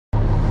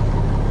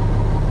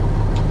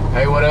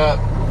Hey, what up?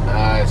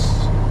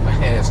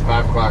 It's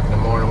 5 o'clock in the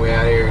morning. We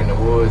out here in the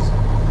woods.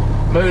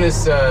 Moving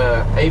this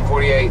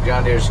 848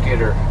 John Deere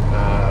skidder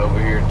over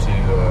here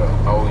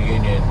to Old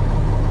Union.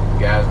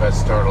 Guys about to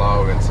start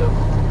logging, so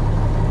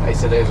they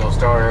said they was gonna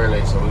start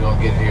early, so we're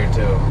gonna get it here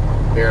to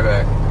them. Be right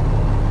back.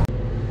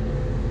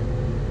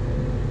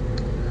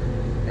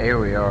 Here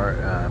we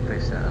are,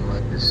 fixing to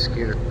unload this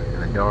skidder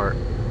in the dark.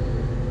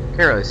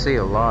 Can't really see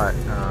a lot.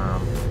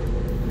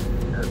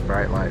 That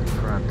bright light in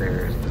front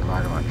there is the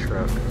light of my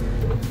truck.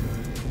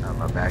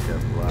 My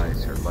backup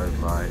lights or load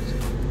lights.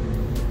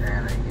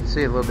 And you can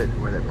see a little bit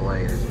where that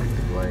blade is, pick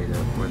the blade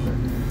up where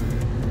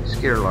the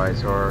skidder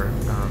lights are.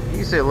 You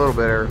can see a little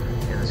better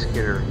in the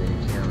skidder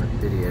than you can in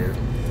the video.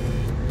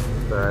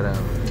 But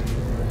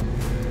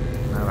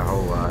not a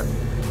whole lot.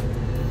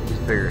 These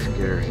bigger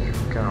skidders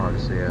are kind of hard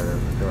to see out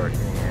of the dark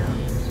anyhow.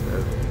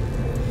 So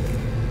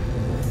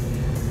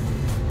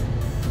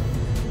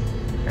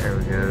there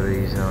we go,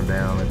 easing on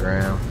down on the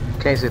ground.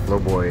 Can't see the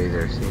little boy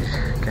either, so he's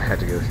gonna have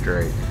to go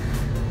straight.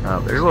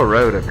 There's a little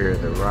road up here to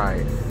the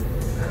right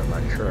of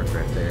my truck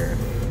right there.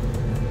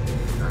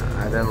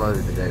 I'd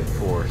unloaded the day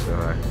before, so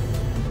I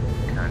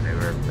kind of knew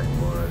where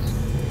everything was.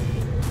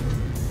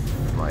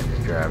 Might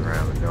just drive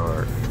around the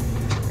dark.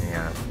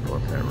 Yeah, pull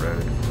up that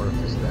road and work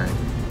this thing.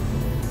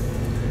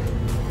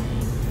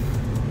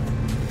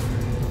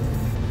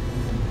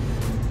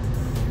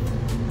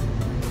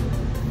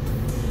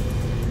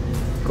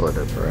 Pull it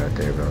up right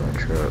there by my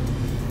truck.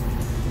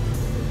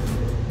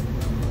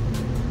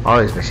 All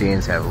these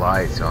machines have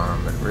lights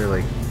on them, but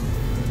really,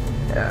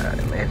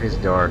 if it's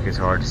dark, it's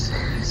hard to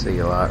see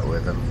a lot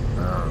with them.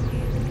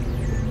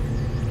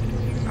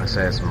 I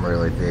say some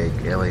really big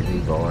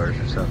LED bars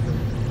or something.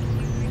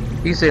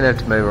 You can see enough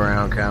to move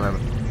around, kind of.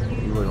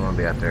 You wouldn't want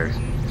to be out there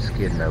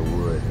skidding no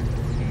wood,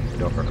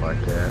 dark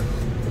like that.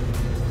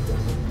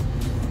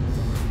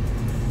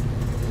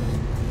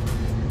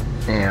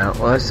 Yeah,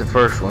 well, that's the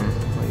first one.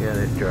 We got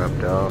it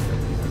dropped off.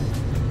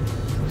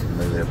 Let's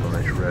move it up on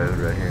this road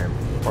right here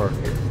and park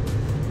it.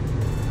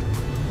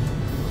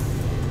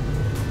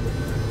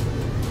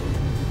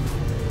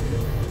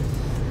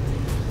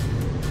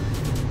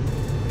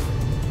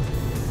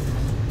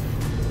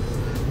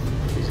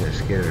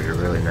 Skidders are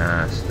really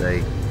nice.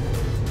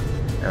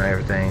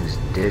 Everything's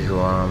digital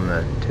on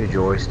the 2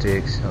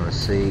 joysticks on the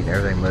seat, and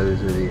everything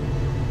moves with you.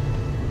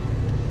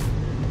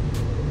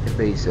 It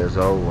beats those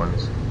old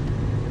ones.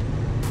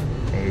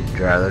 You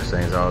drive those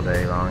things all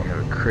day long. You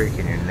have a creak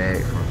in your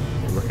neck from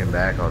looking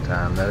back all the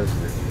time. Those,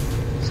 the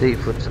seat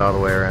flips all the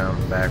way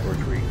around backwards,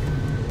 where you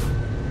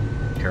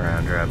can turn around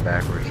and drive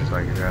backwards just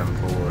like you're driving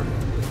forward.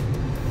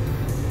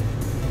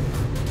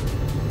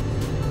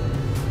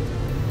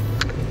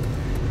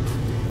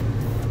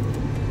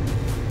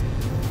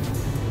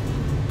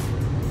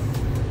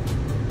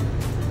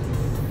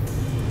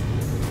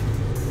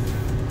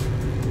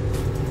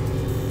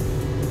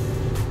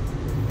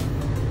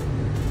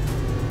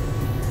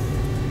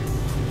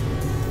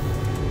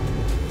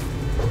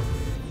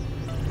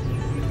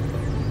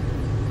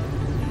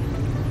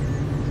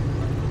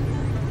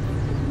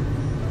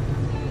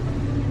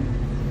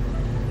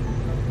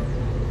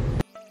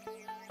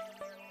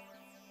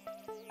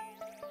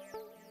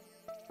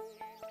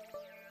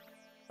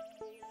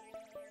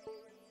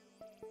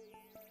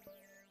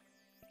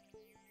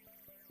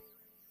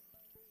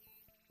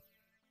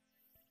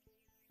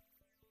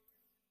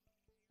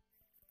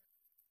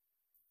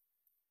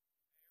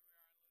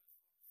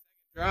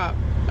 Drop.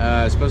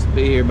 Supposed to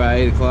be here by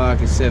 8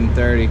 o'clock. It's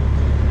 7:30.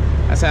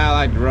 That's how I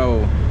like to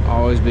roll.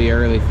 Always be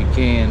early if you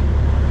can.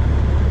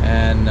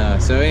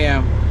 And so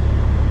yeah,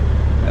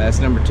 that's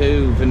number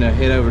 2. Finna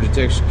head over to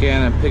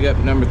Texarkana and pick up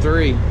number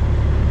 3.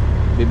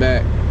 Be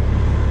back.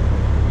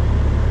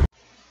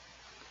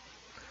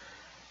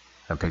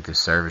 I picked this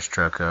service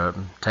truck up,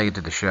 take it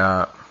to the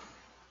shop.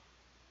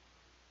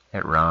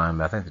 It run,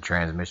 but I think the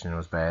transmission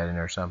was bad in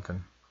there or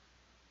something.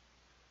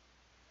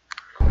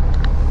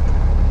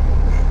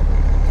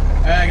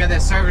 I got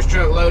that service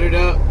truck loaded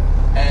up,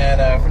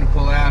 and I'm gonna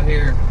pull out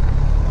here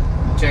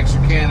in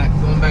Texarkana,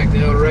 going back to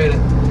El Dorado.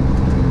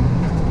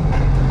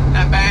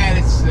 Not bad.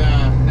 It's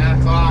 9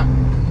 o'clock.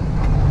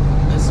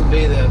 This will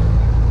be the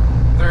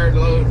 3rd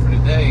load for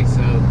today,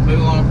 so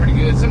moving along pretty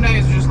good. Some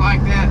days are just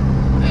like that,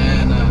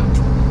 and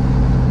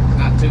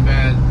not too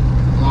bad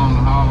long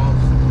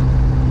hauls.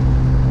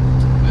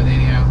 But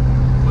anyhow,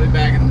 we'll be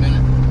back in a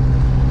minute.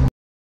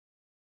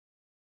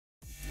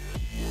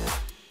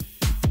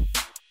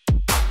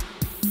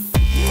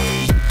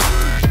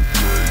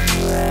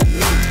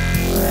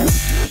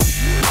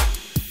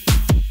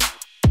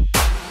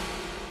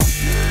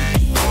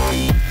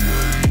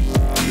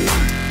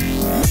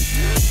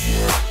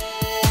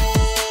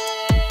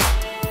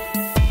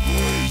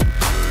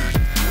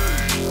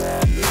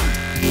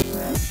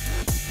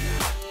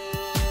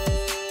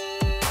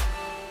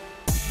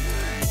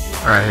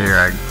 Right here,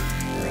 I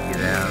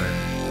get out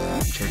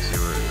and check see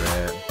where it's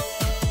at.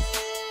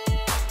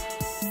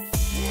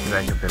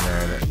 Back up in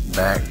there, that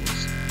back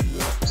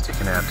was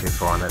sticking out too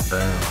far on that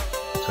boom.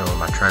 So when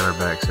my trailer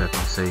backs up, you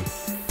can see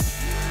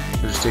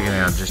It was sticking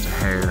out just a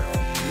hair.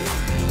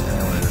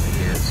 I wanted to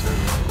get, so I'm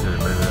gonna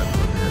move it up a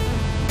little bit.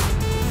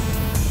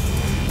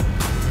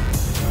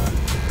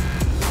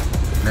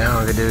 Now all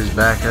I gotta do is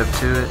back up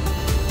to it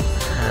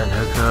and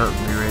hook up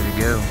and be ready to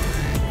go.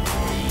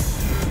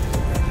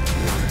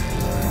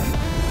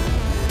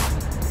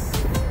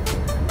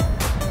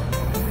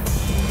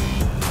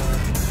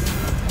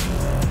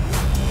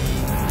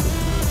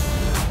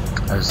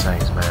 Those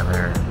things, man,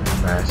 they're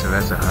massive.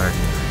 That's a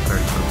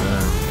 130-foot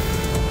boom.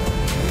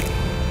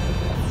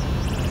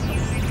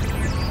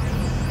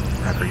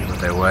 I forget what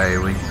they weigh.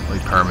 We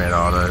permit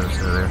all those,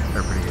 so they're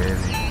pretty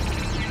heavy.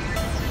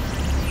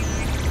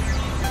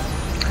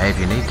 Hey, if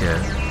you need to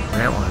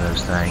rent one of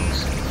those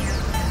things,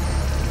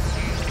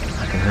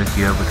 I can hook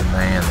you up with a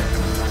man that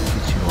can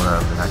get you one of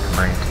them, and I can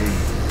bring it to you.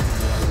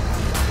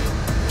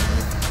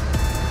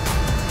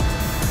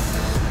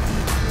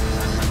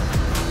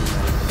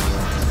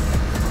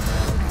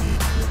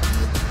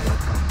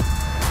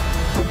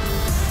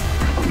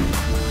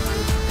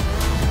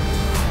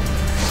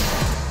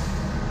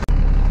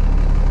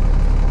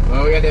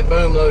 Well, we got that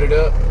boom loaded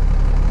up.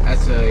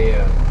 That's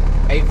a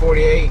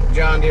 848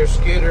 John Deere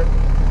scooter.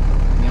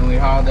 And then we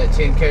hauled that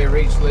 10K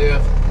reach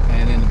lift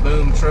and then the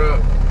boom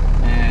truck.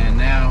 And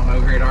now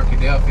over here at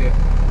Arkadelphia,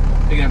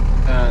 picking up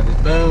this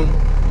boom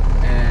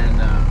and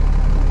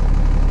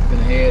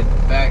gonna head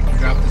back,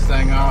 drop this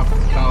thing off,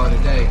 and call it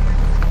a day.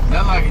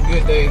 Not like a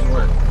good day's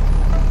work.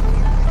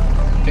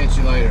 Catch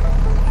you later.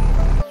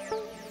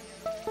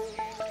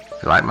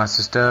 If you like my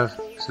stuff,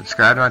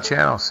 subscribe to my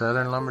channel,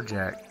 Southern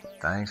Lumberjack.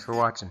 Thanks for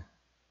watching.